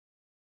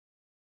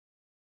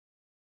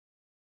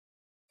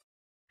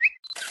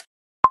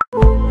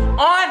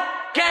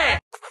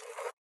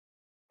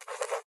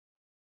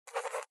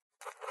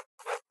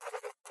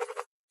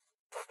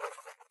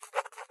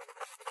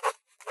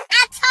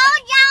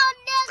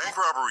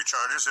burglary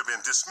charges have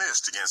been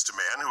dismissed against a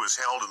man who is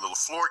held in the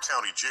LaFleur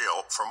County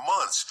Jail for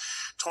months.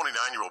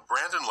 29-year-old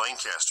Brandon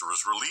Lancaster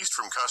was released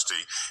from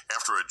custody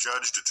after a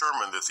judge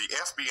determined that the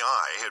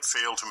FBI had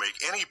failed to make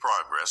any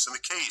progress in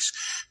the case.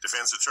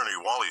 Defense attorney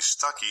Wally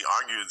Stuckey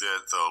argued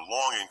that the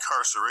long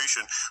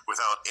incarceration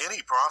without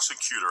any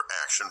prosecutor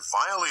action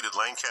violated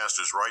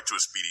Lancaster's right to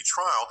a speedy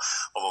trial,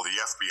 although the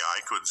FBI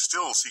could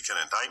still seek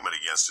an indictment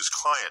against his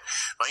client.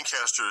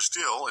 Lancaster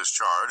still is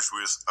charged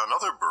with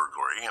another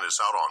burglary and is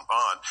out on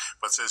bond,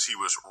 but says he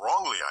was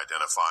wrongly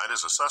identified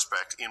as a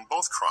suspect in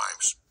both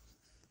crimes.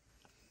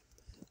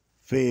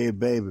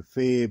 Fedbaby,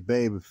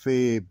 Fedbaby,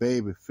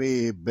 Fedbaby,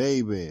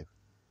 Fedbaby.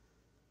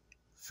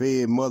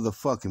 Fed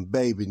motherfucking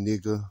baby,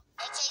 nigga.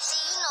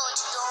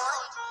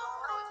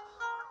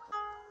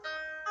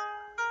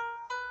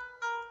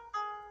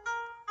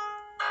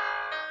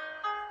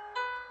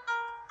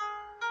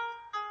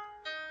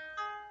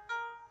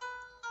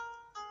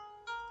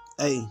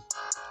 Hey,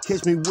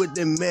 catch me with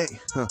that Mac,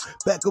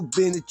 back up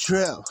in the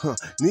trap,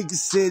 niggas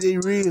say they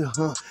real,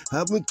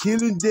 I've been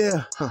killing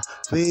there,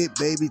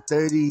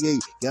 Fedbaby38,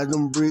 got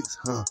them bricks,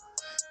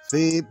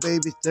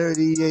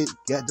 Fedbaby38,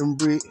 got them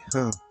bricks,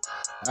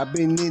 I've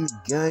been in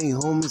the game,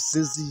 homie,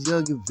 since a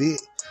young vet.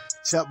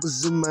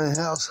 Choppers in my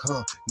house,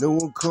 no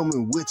one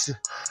coming with you.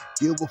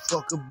 Give a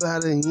fuck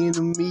about an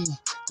enemy.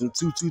 Them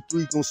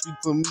 223 gon' speak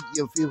for me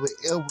if it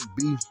ever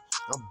be.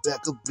 I'm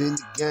back up in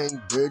the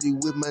game, dirty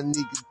with my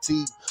nigga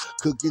T.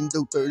 Cooking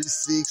dough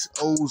 36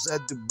 O's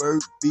at the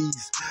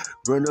birthdays.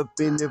 Run up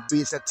in that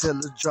bitch, I tell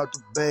her drop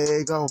the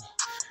bag off.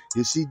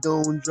 If she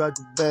don't drop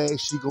the bag,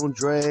 she gon'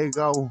 drag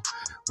off.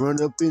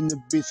 Run up in the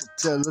bitch, I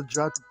tell her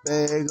drop the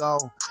bag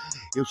off.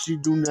 If she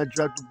do not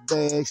drop the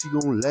bag, she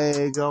gon'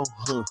 lag off.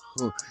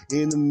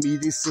 Enemy,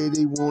 they say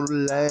they wanna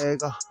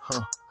lag off.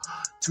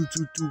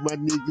 222, my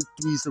nigga,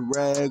 3's a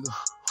rag.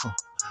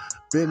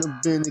 Been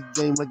up in the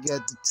game, I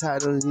got the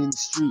title in the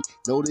street.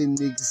 Know that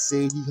nigga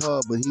say he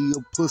hard, but he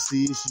a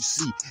pussy as you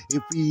see.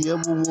 If he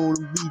ever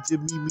wanna beat you,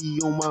 meet me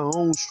on my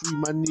own street.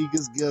 My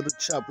niggas got a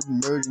chopper,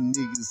 murder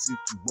niggas if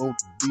you want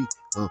to be.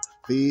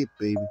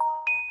 Fedbaby.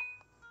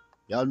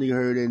 Y'all nigga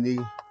heard that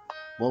nigga?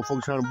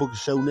 Motherfucker trying to book a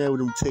show now with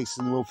them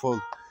Texans,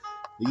 motherfucker.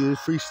 Nigga, this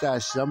freestyle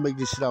shit, I make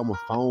this shit on my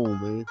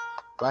phone, man.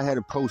 If I had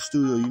a pro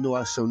studio, you know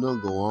I show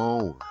nothing go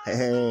on.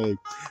 Hey,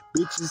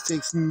 bitches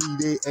texting me,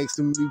 they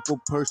asking me for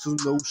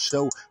personal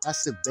show. I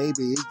said,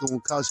 baby, it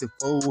gonna cost you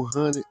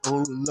 400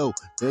 on the low.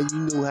 Then you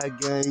know how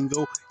gang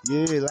go.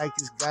 Yeah, like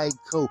it's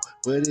Geico,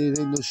 but it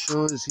ain't no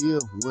insurance here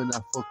when I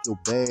fuck your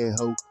bad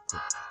hoe.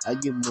 I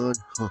get money,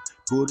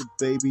 put a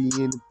baby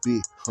in the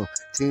bit,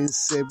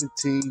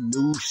 1017,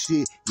 new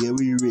shit, yeah,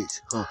 we rich,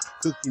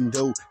 cooking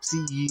dough,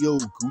 CEO,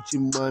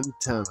 Gucci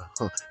Montana,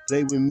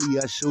 play with me,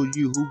 I show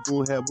you who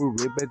gon' have a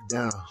red back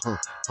down,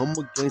 I'm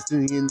a gangster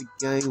in the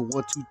game, 1,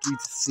 2, 3 to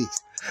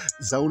 6,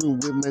 zoning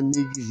with my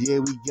niggas, yeah,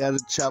 we got a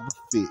chopper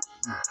fit.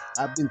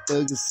 I've been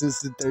thugging since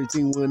the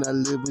 13 when I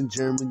live in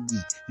Germany.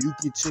 You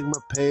can check my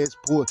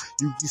passport,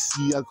 you can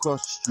see I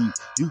cross the street.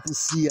 You can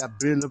see I've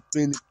been up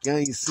in the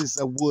game since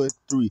I was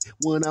 3.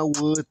 When I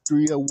was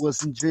 3, I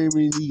was in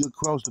Germany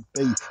across the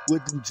bay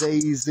with them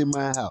J's in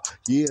my house.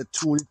 Yeah,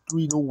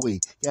 23, no way.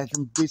 Got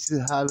them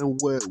bitches hollering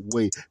what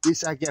way.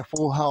 Bitch, I got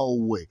 4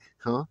 hallway,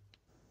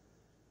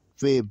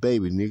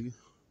 Fedbaby, nigga.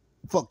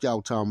 Fuck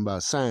y'all talking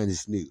about, sign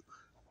this nigga.